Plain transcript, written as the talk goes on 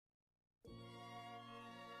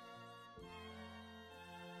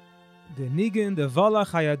The Nigun, the Volach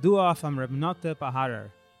Hayadua from Reb Noteh Paharer.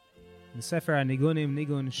 The Sefer HaNigunim,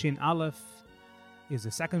 Nigun Shin Aleph, is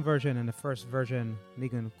the second version, and the first version,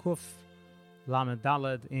 Nigun Kuf Lamed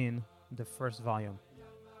Daled, in the first volume.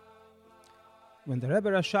 When the Rebbe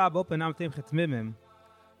Rashab opened Amtim Chetmimim,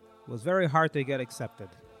 it was very hard to get accepted.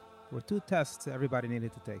 There were two tests everybody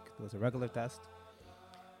needed to take. There was a regular test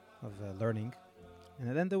of learning,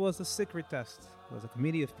 and then there was a secret test. There was a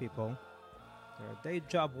committee of people. Their day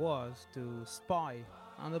job was to spy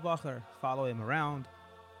on the Bacher, follow him around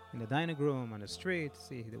in the dining room, on the street,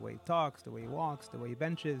 see the way he talks, the way he walks, the way he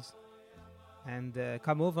benches, and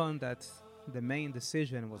on that the main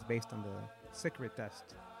decision was based on the secret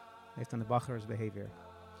test, based on the Bacher's behavior.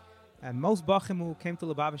 And most Bachim who came to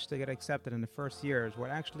Lubavitch to get accepted in the first years were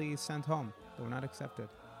actually sent home. They were not accepted.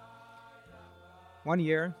 One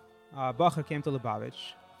year, Bacher came to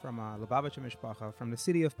Lubavitch from Lubavitch Mishpacha, from the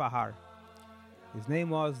city of Pahar. His name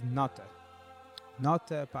was Noteh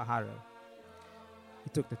Paharer. He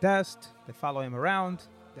took the test, they followed him around,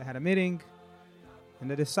 they had a meeting,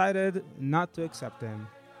 and they decided not to accept him.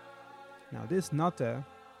 Now this Noteh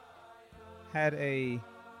had a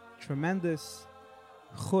tremendous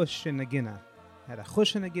chush in Nagina. He had a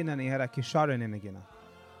chush in Nagina and he had a kisharon in Nagina.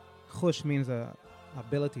 Chush means a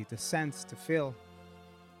ability to sense, to feel,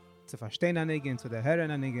 to verstehen anigin, to the heren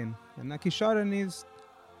anigin. And a kisharon means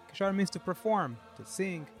to perform, to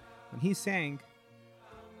sing. When he sang,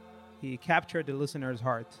 he captured the listener's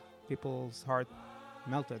heart. People's heart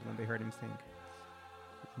melted when they heard him sing.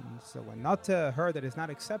 And so when Noteh heard that it's not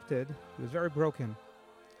accepted, he was very broken.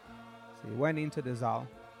 So he went into the Zal,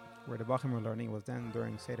 where the Bachim were learning. It was then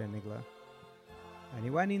during Seder Nigla. And he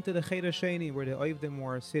went into the Cheder Sheni, where the Oivdim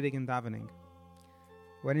were sitting and davening.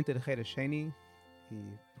 Went into the Cheder Sheni,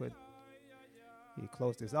 he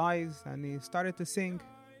closed his eyes, and he started to sing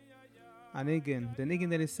a niggun. The niggun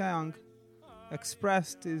that he sang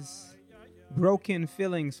expressed his broken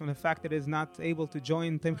feelings from the fact that he's not able to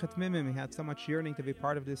join Timchet Mimim. He had so much yearning to be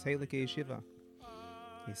part of this Heilige Yeshiva.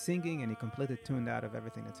 He's singing and he completely tuned out of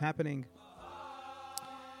everything that's happening.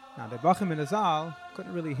 Now the Bachim in the Zal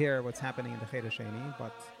couldn't really hear what's happening in the Cheder Sheni,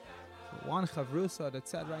 but one Chavrusa that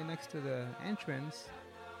sat right next to the entrance,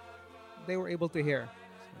 they were able to hear.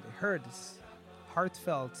 So they heard this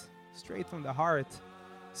heartfelt, straight from the heart,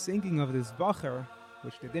 singing of this Bacher,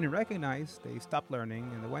 which they didn't recognize. They stopped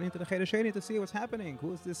learning and they went into the Cheder Sheni to see what's happening.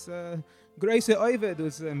 Who's this Grace Oived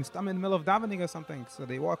who's in the middle of davening or something? So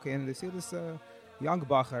they walk in and they see this young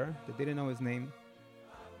Bacher, they didn't know his name,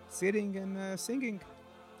 sitting and singing.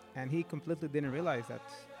 And he completely didn't realize that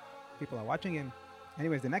people are watching him.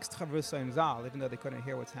 Anyways, the next Chavrusa in Zal, even though they couldn't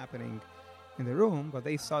hear what's happening in the room, but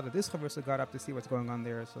they saw that this Chavrusa got up to see what's going on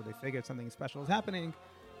there, so they figured something special was happening.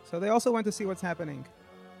 So they also went to see what's happening.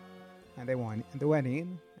 And they went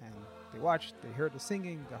in, and they watched, they heard the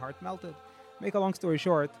singing, their heart melted. Make a long story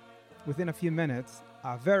short, within a few minutes,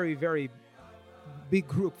 a very, very big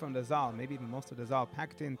group from the Zal, maybe even most of the Zal,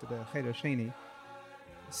 packed into the Cheder Sheni,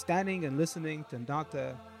 standing and listening to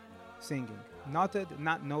Noteh singing. Noteh did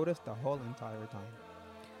not notice the whole entire time.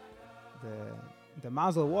 The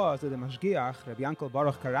mazel was that the Mashgiach, Rabbi Yankel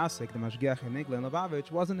Baruch Karasik, the Mashgiach in Nigla in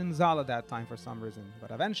Lubavitch, wasn't in Zal at that time for some reason.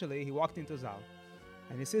 But eventually, he walked into Zal.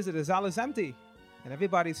 And he sees that the Zal is empty. And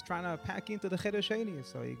everybody's trying to pack into the Cheder Sheni.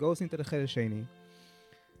 So he goes into the Cheder Sheni.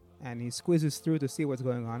 And he squeezes through to see what's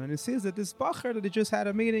going on. And he sees that this Bacher that he just had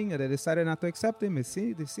a meeting, and they decided not to accept him, is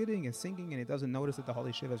sitting and singing, and he doesn't notice that the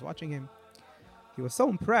Holy Shiva is watching him. He was so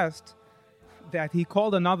impressed that he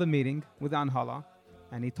called another meeting with Anhala.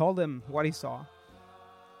 And he told them what he saw.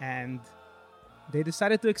 And they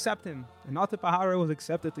decided to accept him. And Noteh Paharer was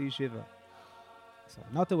accepted to Yeshiva. So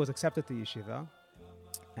Noteh was accepted to Yeshiva.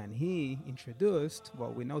 And he introduced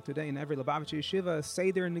what we know today in every Lubavitch Yeshiva,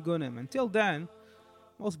 Seder Nigunim. Until then,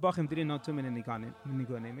 most Bachim didn't know too many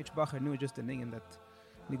Nigunim. Each Bacher knew just the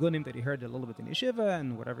Nigunim that he heard a little bit in Yeshiva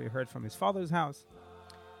and whatever he heard from his father's house.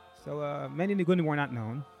 So many Nigunim were not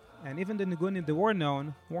known. And even the Nigunim that were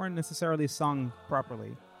known weren't necessarily sung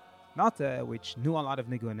properly. Noteh, which knew a lot of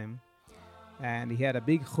Nigunim, and he had a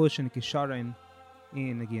big chush and kisharon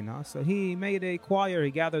in Nagina, so he made a choir.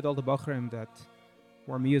 He gathered all the Bachrim that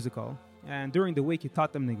were musical, and during the week he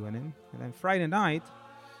taught them Nigunim. And then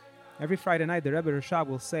every Friday night, the Rebbe Rashab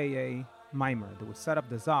will say a mimer. They would set up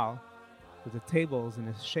the Zal with the tables in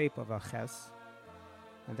the shape of a ches,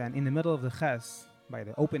 and then in the middle of the ches, by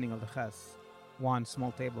the opening of the ches, one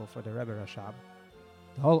small table for the Rebbe Rashab.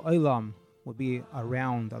 The whole Olam would be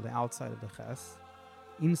around on the outside of the ches.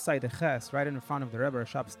 Inside the ches, right in front of the Rebbe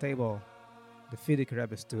Rashab's table, the Fidik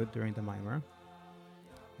Rebbe stood during the mimer.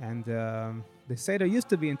 And the Seder used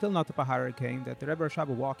to be, until Noteh Paharer came, that the Rebbe Rashab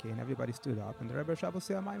would walk in, everybody stood up, and the Rebbe Rashab would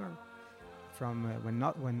say a Maimer. From when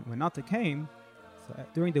Noteh came, so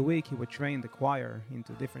during the week he would train the choir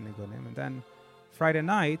into different nigunim, and then Friday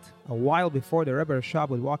night, a while before the Rebbe Rashab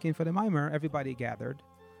would walk in for the Maimer, everybody gathered,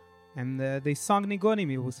 and they sung nigunim.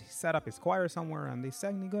 He set up his choir somewhere, and they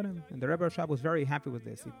sang nigunim, and the Rebbe Rashab was very happy with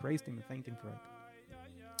this. He praised him and thanked him for it.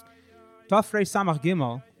 Tafrei Samach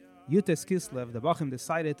Gimel, Yutes Kislev, the Bachim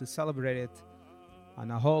decided to celebrate it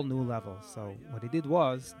on a whole new level. So what he did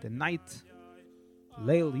was, the night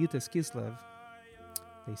Leil Yutes Kislev,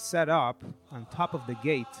 they set up on top of the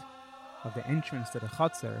gate of the entrance to the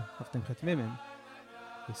Chatzar of Timchet Mimim,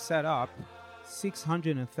 they set up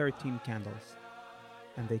 613 candles.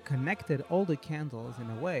 And they connected all the candles in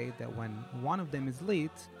a way that when one of them is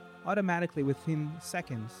lit, automatically within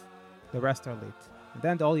seconds, the rest are lit. And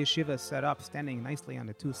then the whole yeshiva is set up, standing nicely on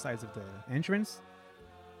the two sides of the entrance.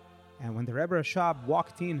 And when the Rebbe Rashab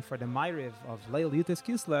walked in for the Ma'ariv of Leil Yutes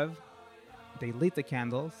Kislev, they lit the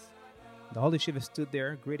candles. The whole yeshiva stood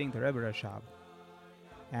there greeting the Rebbe Rashab.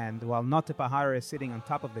 And while Noteh Paharer is sitting on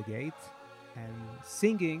top of the gate and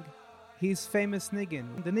singing his famous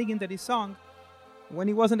niggin, the niggin that he sung when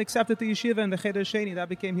he wasn't accepted to yeshiva in the Cheder Sheni, that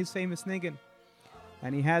became his famous niggin.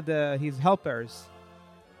 And he had his helpers,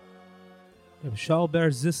 Reb Shaul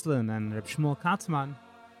Ber Zislin and Reb Shmuel Katzman,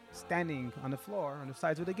 standing on the floor on the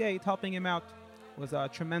sides of the gate, helping him out. It was a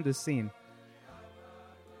tremendous scene.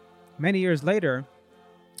 Many years later,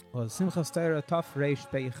 was Simchas Torah Taf Reish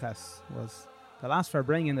Peiches, was the last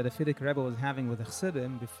Farbrengen that the Fidik Rebbe was having with the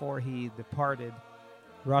Chassidim before he departed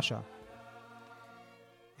Russia.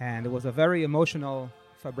 And it was a very emotional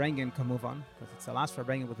Farbrengen Kamuvan, because it's the last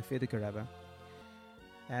Farbrengen with the Fidik Rebbe.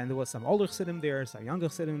 And there was some older Chassidim there, some younger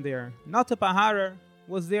Chassidim there. Noteh Paharer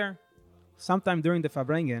was there. Sometime during the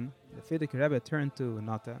Farbrengen, the Fidik Rebbe turned to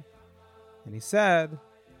Noteh, and he said,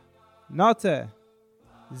 Noteh,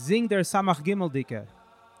 zing der Samach Gimel Dike.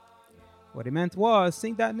 What he meant was,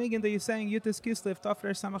 sing that niggin that you're saying, Yutes Kislev,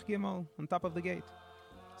 Tafrer Samach Gimel, on top of the gate.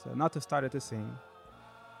 So Noteh started to sing.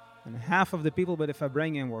 And half of the people by the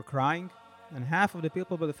Farbrengen were crying, and half of the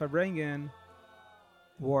people by the Farbrengen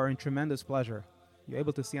were in tremendous pleasure. You're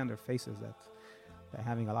able to see on their faces that they're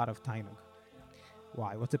having a lot of tainug.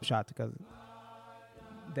 Why? What's the pshat? Because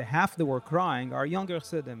the half that were crying are younger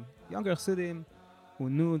Chassidim who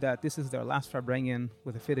knew that this is their last Farbrengen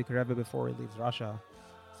with the Fidik Rebbe before he leaves Russia.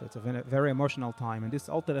 So it's a very emotional time. And this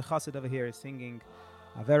Alter Chassid over here is singing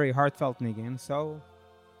a very heartfelt niggin. So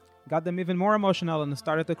got them even more emotional and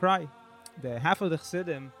started to cry. The half of the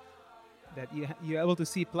Chassidim that you're able to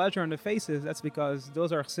see pleasure on their faces, that's because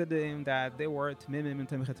those are Chassidim that they were Tmimim and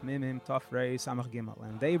Timchet Mimim, Tafrei, Samach Gimel.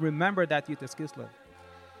 And they remember that Yutes Kislev.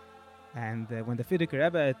 And when the Fidik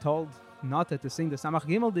Rebbe told Noteh to sing the Samach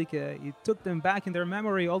Gimel Dike, it took them back in their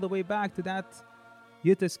memory all the way back to that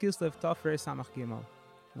Yutes Kislev, Tafrei, Samach Gimel.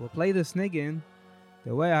 We'll play this niggin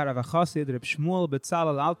the way Harav Chassid Reb Shmuel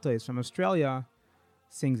Betzalel Altois from Australia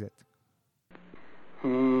sings it.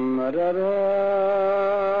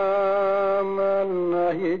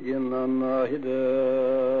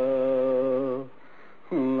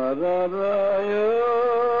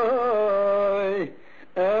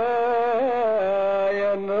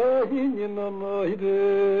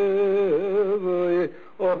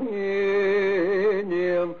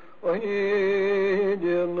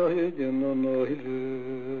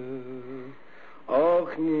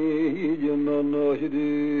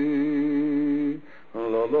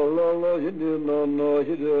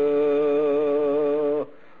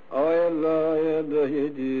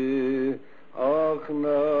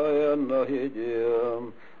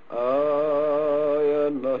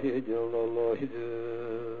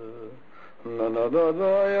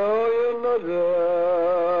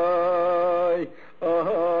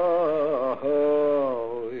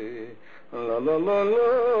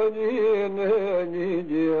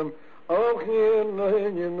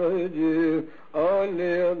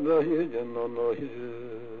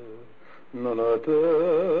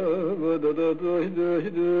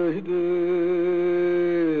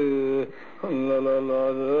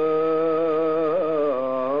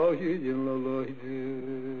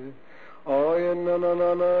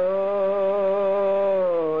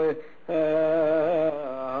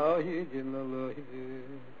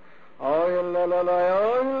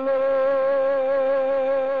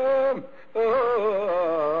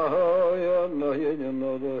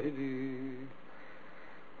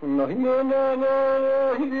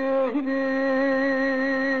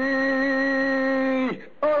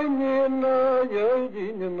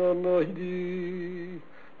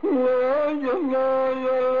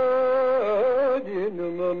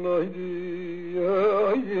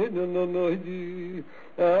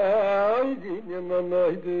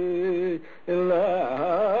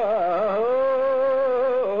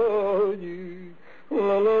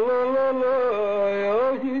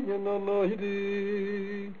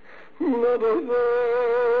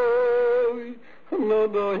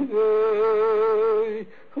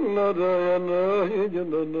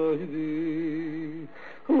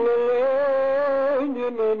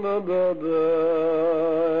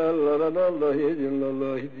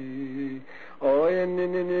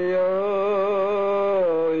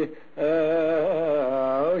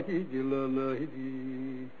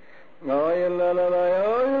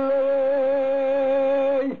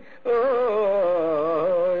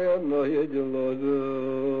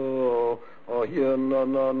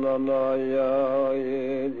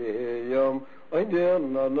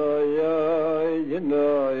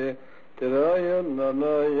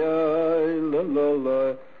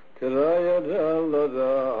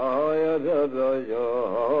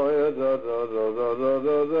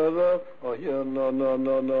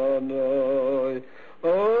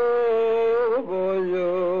 Oh,